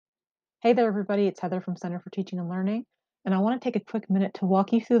Hey there, everybody. It's Heather from Center for Teaching and Learning, and I want to take a quick minute to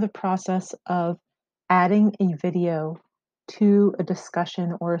walk you through the process of adding a video to a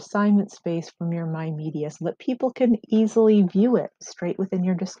discussion or assignment space from your My Media so that people can easily view it straight within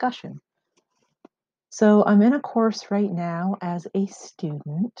your discussion. So I'm in a course right now as a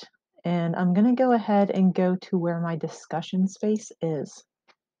student, and I'm going to go ahead and go to where my discussion space is.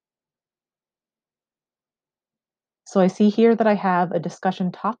 So I see here that I have a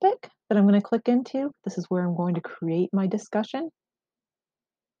discussion topic that I'm going to click into. This is where I'm going to create my discussion.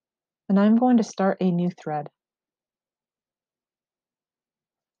 And I'm going to start a new thread.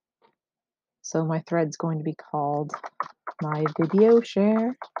 So my thread's going to be called My Video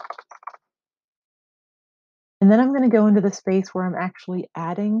Share. And then I'm going to go into the space where I'm actually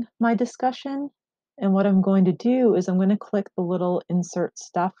adding my discussion. And what I'm going to do is I'm going to click the little Insert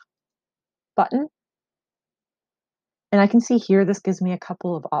Stuff button. And I can see here this gives me a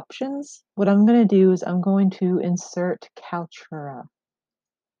couple of options. What I'm going to do is I'm going to insert Kaltura.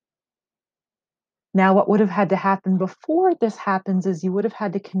 Now, what would have had to happen before this happens is you would have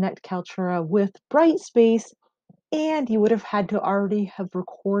had to connect Kaltura with Brightspace, and you would have had to already have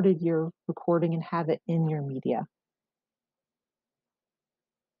recorded your recording and have it in your media.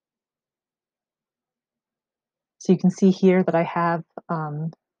 So you can see here that I have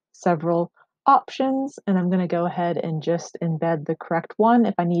several options, and I'm going to go ahead and just embed the correct one.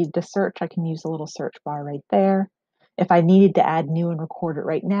 If I needed to search, I can use the little search bar right there. If I needed to add new and record it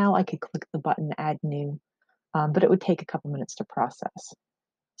right now, I could click the button Add New, but it would take a couple minutes to process.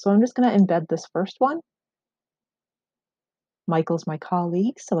 So I'm just going to embed this first one. Michael's my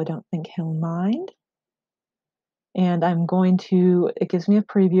colleague, so I don't think he'll mind. And I'm going to, it gives me a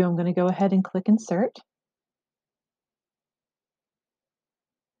preview. I'm going to go ahead and click Insert.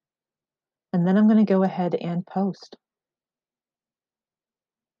 And then I'm going to go ahead and post.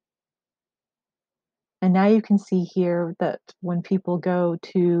 And now you can see here that when people go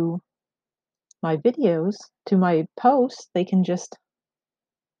to my videos, to my posts, they can just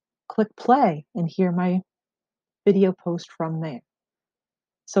click play and hear my video post from there.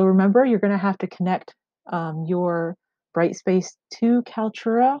 So remember, you're going to have to connect your Brightspace to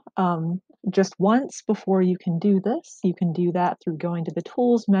Kaltura just once before you can do this. You can do that through going to the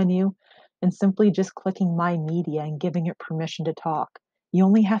Tools menu and simply just clicking My Media and giving it permission to talk. You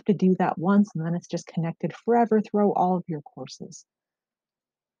only have to do that once, and then it's just connected forever through all of your courses.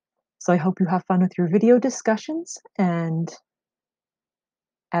 So I hope you have fun with your video discussions, and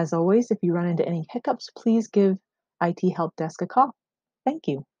as always, if you run into any hiccups, please give IT Help Desk a call. Thank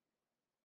you.